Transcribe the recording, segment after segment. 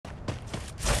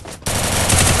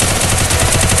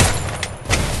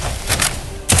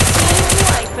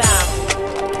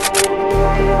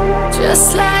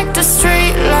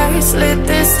let's lit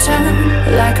this town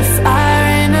like a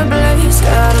fire in a blaze.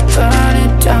 Gotta burn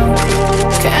it down.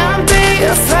 Can't be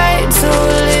afraid to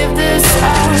leave this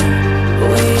out.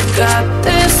 We got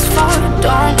this far,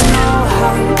 don't know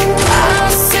how. I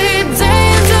see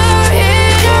danger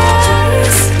in your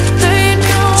eyes. They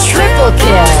know triple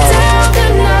kill. Down the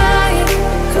night.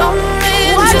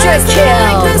 Coming quadra just kill.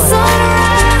 like the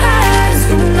sunrise.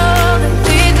 You know that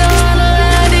we gonna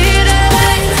light it up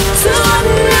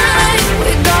tonight.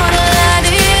 We gonna light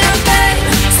it up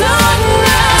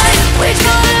tonight. We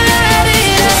gonna light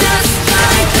it up just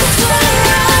like the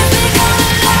sunrise. We gonna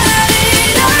light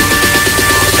it up.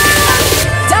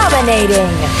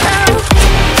 Dominating.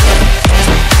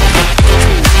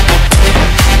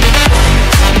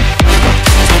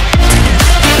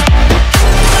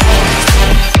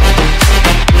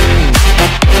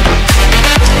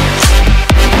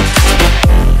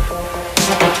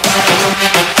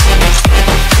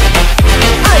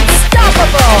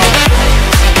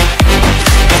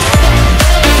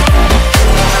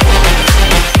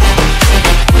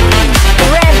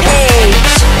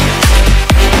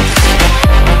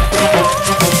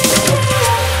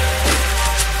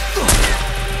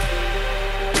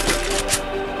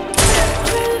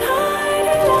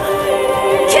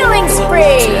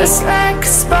 Just like a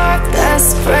spark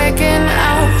that's breaking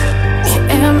out.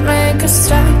 Can't make a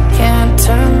stop, can't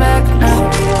turn back now.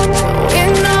 We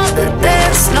know that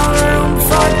there's no room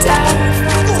for doubt.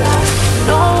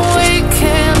 No, we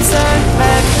can't turn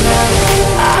back now.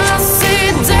 I see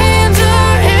danger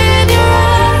in your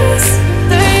eyes.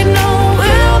 They know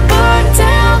we'll burn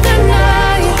down the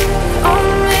night.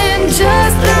 Coming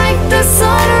just like the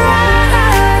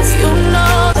sunrise. You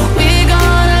know that we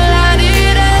gonna light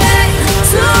it up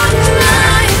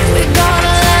tonight. We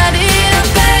gonna light it up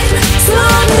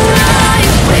tonight.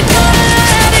 We gonna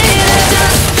light it up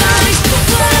just like the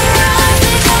sunrise.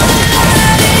 We gonna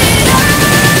light it up.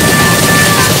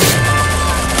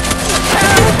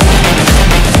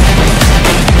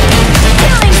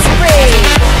 Killing spree.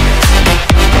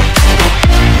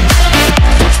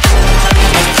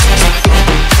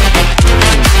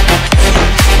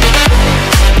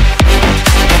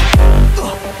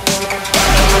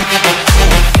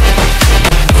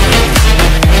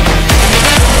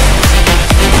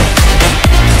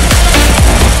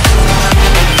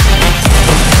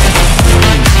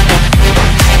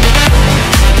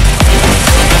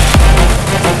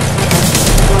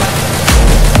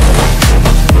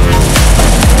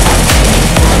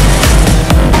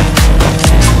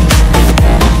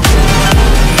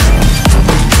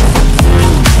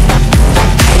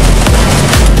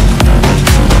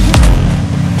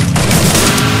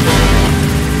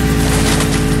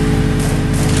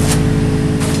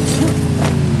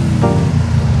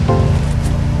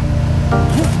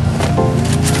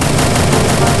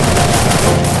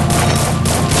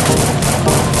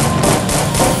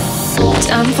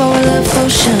 Time for a love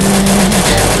potion,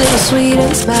 little sweet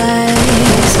and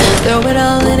spice. Throw it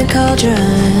all in a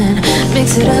cauldron,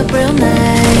 mix it up real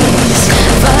nice.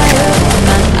 Fire in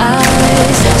my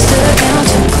eyes, still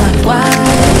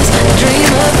counterclockwise.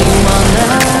 Dream of you all night.